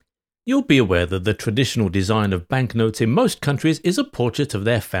You'll be aware that the traditional design of banknotes in most countries is a portrait of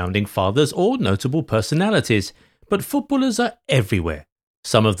their founding fathers or notable personalities, but footballers are everywhere.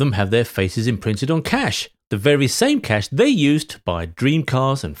 Some of them have their faces imprinted on cash, the very same cash they used to buy dream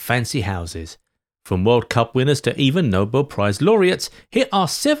cars and fancy houses. From World Cup winners to even Nobel Prize laureates, here are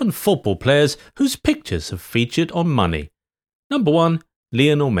 7 football players whose pictures have featured on money. Number 1,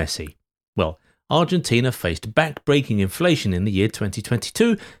 Lionel Messi. Well, Argentina faced back-breaking inflation in the year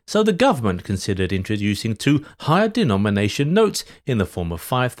 2022, so the government considered introducing 2 higher denomination notes in the form of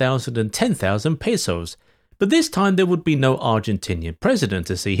 5,000 and 10,000 pesos. But this time there would be no Argentinian president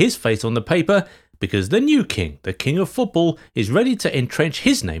to see his face on the paper, because the new king, the king of football, is ready to entrench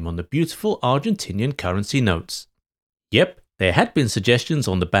his name on the beautiful Argentinian currency notes. Yep, there had been suggestions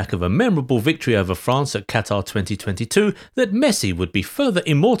on the back of a memorable victory over France at Qatar 2022 that Messi would be further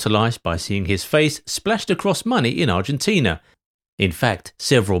immortalised by seeing his face splashed across money in Argentina. In fact,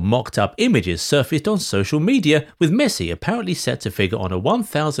 several mocked-up images surfaced on social media with Messi apparently set to figure on a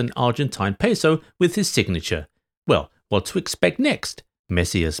 1,000 Argentine peso with his signature. Well, what to expect next?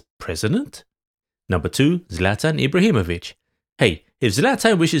 Messi as president? Number 2, Zlatan Ibrahimovic. Hey, if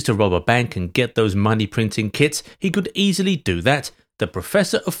Zlatan wishes to rob a bank and get those money printing kits, he could easily do that. The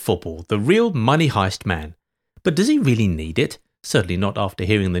professor of football, the real money heist man. But does he really need it? Certainly not after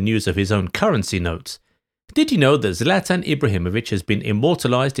hearing the news of his own currency notes. Did you know that Zlatan Ibrahimovic has been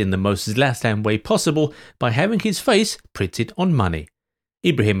immortalised in the most Zlatan way possible by having his face printed on money?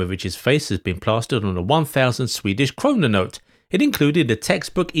 Ibrahimovic's face has been plastered on a 1,000 Swedish krona note. It included a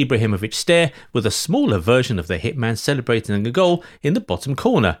textbook Ibrahimovic stare with a smaller version of the hitman celebrating a goal in the bottom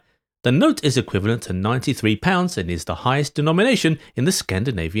corner. The note is equivalent to £93 and is the highest denomination in the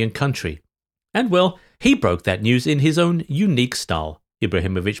Scandinavian country. And well, he broke that news in his own unique style.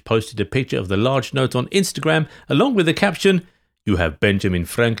 Ibrahimovic posted a picture of the large note on Instagram along with the caption, "You have Benjamin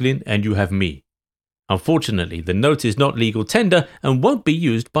Franklin and you have me." Unfortunately, the note is not legal tender and won't be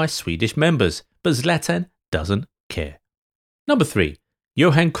used by Swedish members, but Zlatan doesn't care. Number 3,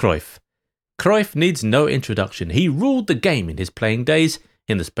 Johan Cruyff. Cruyff needs no introduction. He ruled the game in his playing days.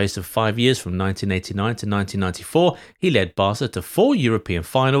 In the space of 5 years from 1989 to 1994, he led Barca to 4 European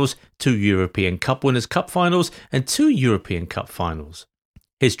finals, 2 European Cup Winners' Cup finals and 2 European Cup finals.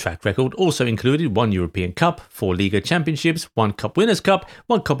 His track record also included 1 European Cup, 4 Liga Championships, 1 Cup Winners' Cup,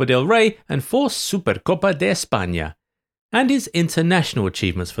 1 Copa del Rey and 4 Supercopa de España. And his international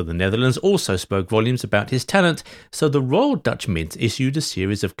achievements for the Netherlands also spoke volumes about his talent, so the Royal Dutch Mint issued a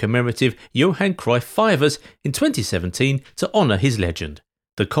series of commemorative Johan Cruyff fivers in 2017 to honour his legend.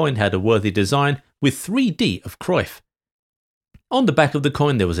 The coin had a worthy design with 3D of Cruyff. On the back of the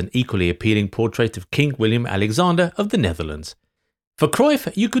coin there was an equally appealing portrait of King William Alexander of the Netherlands. For Cruyff,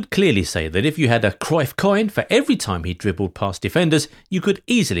 you could clearly say that if you had a Cruyff coin for every time he dribbled past defenders, you could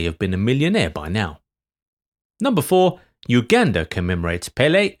easily have been a millionaire by now. Number 4, Uganda commemorates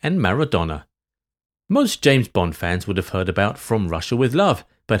Pelé and Maradona. Most James Bond fans would have heard about From Russia with Love,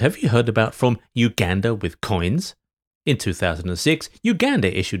 but have you heard about From Uganda with Coins? In 2006,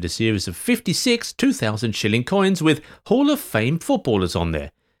 Uganda issued a series of 56 2,000 shilling coins with Hall of Fame footballers on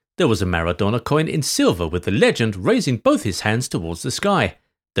there. There was a Maradona coin in silver with the legend raising both his hands towards the sky.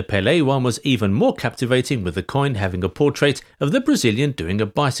 The Pelé one was even more captivating with the coin having a portrait of the Brazilian doing a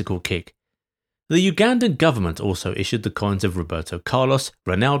bicycle kick. The Ugandan government also issued the coins of Roberto Carlos,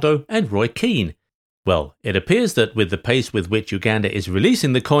 Ronaldo and Roy Keane. Well, it appears that with the pace with which Uganda is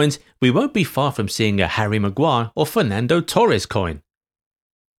releasing the coins, we won't be far from seeing a Harry Maguire or Fernando Torres coin.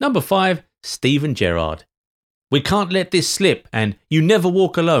 Number 5, Steven Gerrard. We can't let this slip and you never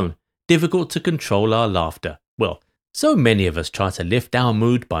walk alone. Difficult to control our laughter. Well, so many of us try to lift our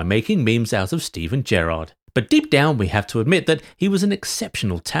mood by making memes out of Steven Gerrard. But deep down we have to admit that he was an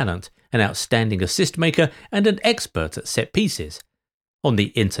exceptional talent, an outstanding assist maker and an expert at set pieces. On the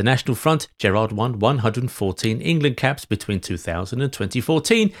international front, Gerrard won 114 England caps between 2000 and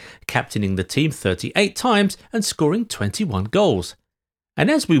 2014, captaining the team 38 times and scoring 21 goals. And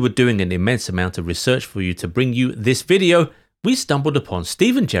as we were doing an immense amount of research for you to bring you this video, we stumbled upon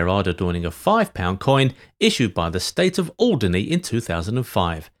Steven Gerrard adorning a £5 coin issued by the state of Alderney in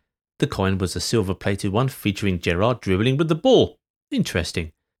 2005. The coin was a silver-plated one featuring Gerrard dribbling with the ball.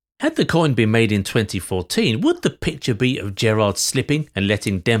 Interesting. Had the coin been made in 2014, would the picture be of Gerrard slipping and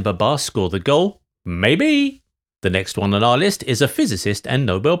letting Demba Ba score the goal? Maybe. The next one on our list is a physicist and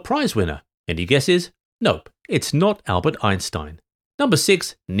Nobel Prize winner. Any guesses? Nope, it's not Albert Einstein. Number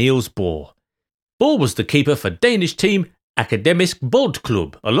 6, Niels Bohr. Bohr was the keeper for Danish team Akademisk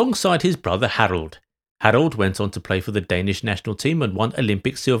Boldklub alongside his brother Harald. Harald went on to play for the Danish national team and won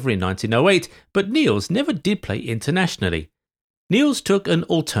Olympic silver in 1908, but Niels never did play internationally. Niels took an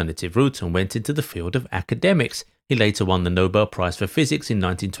alternative route and went into the field of academics. He later won the Nobel Prize for Physics in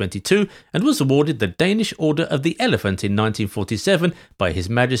 1922 and was awarded the Danish Order of the Elephant in 1947 by His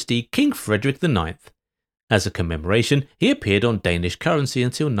Majesty King Frederick IX. As a commemoration, he appeared on Danish currency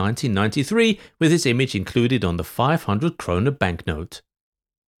until 1993, with his image included on the 500 kroner banknote.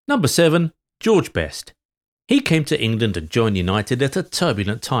 Number 7. George Best. He came to England and joined United at a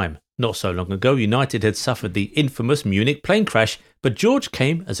turbulent time. Not so long ago, United had suffered the infamous Munich plane crash, but George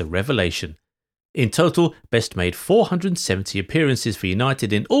came as a revelation. In total, Best made 470 appearances for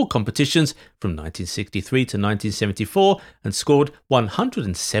United in all competitions from 1963 to 1974 and scored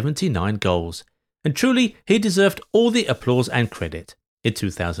 179 goals. And truly, he deserved all the applause and credit. In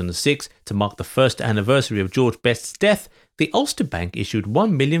 2006, to mark the first anniversary of George Best's death, the Ulster Bank issued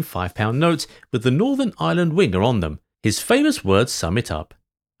 £1 million £5 notes with the Northern Ireland winger on them. His famous words sum it up.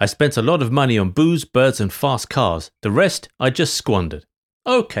 "I spent a lot of money on booze, birds and fast cars. The rest I just squandered."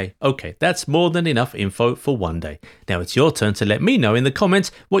 Okay, that's more than enough info for one day. Now it's your turn to let me know in the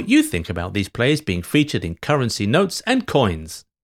comments what you think about these players being featured in currency notes and coins.